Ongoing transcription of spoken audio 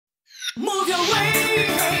Move your way,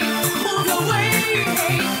 move your way,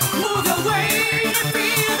 move your way to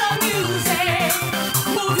feel the music.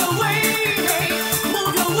 Move your way,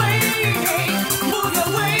 move your way, move your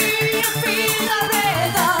way to feel the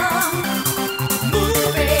rhythm.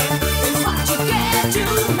 Move it, it's what you get to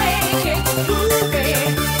make it. Move it,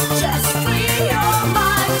 just free your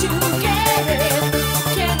mind to get it.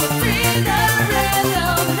 Can you feel the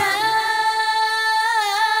rhythm now?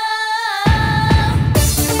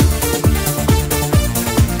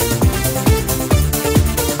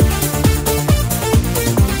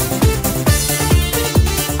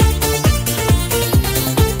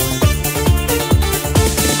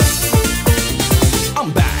 I'm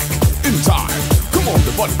back in time. Come on,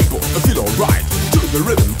 the body people, feel alright. To the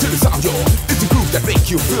rhythm, to the sound, yo. It's the groove that make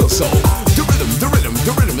you feel so. The rhythm, the rhythm,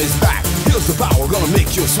 the rhythm is back. Here's the power, gonna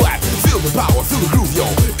make you sweat. Feel the power, feel the groove, yo.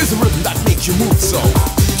 It's the rhythm that makes you move so.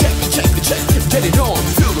 Check it, check it, check it, get it on.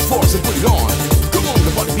 Feel the force and put it on. Come on, the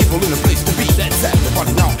body people in a place to be. Let's have the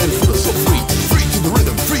body now and feel so free. Free to the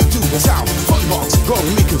rhythm, free to the sound. Fun box,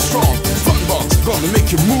 gonna make you strong. Fun box, gonna make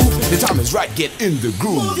you move. The time is right, get in the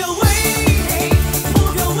groove. Move your way,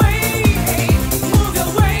 move your way, move your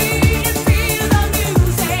way to feel the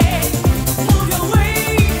music. Move your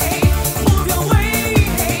way, move your way,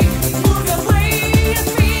 move your way to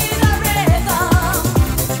feel the rhythm.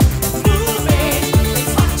 Move it,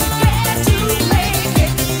 it's what you get to make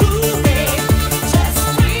it. Move it, just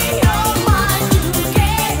free your mind to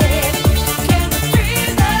get it. Can you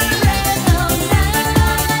feel the rhythm now?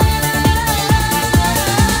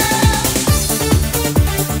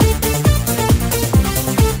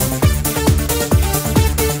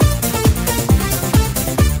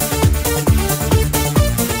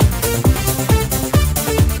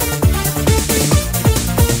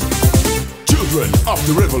 Children of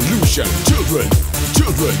the revolution, children,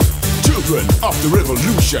 children, children of the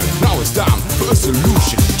revolution. Now it's time for a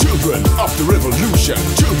solution. Children of the revolution,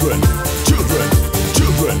 children, children,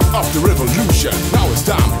 children of the revolution. Now it's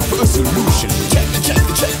time for a solution. Check it, check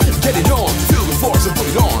it, check it, get it on. Feel the force and put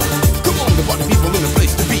it on. Come on, the body people in a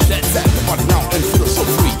place to be. Let's have the body now and feel so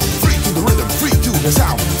free. Free to the rhythm, free to the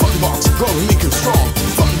sound. Fun box, gonna make you strong.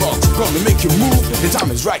 Fun box, gonna make you move. The time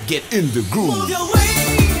is right, get in the groove. Move your way.